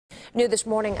New this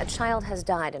morning, a child has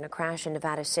died in a crash in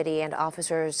Nevada City, and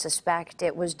officers suspect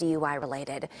it was DUI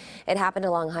related. It happened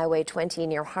along Highway 20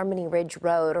 near Harmony Ridge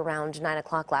Road around 9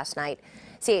 o'clock last night.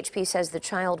 CHP says the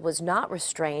child was not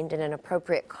restrained in an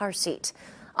appropriate car seat.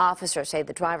 Officers say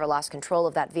the driver lost control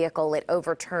of that vehicle. It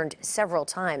overturned several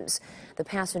times. The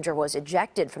passenger was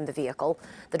ejected from the vehicle.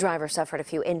 The driver suffered a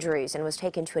few injuries and was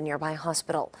taken to a nearby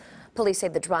hospital. Police say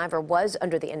the driver was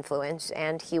under the influence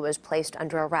and he was placed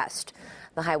under arrest.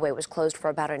 The highway was closed for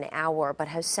about an hour but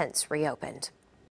has since reopened.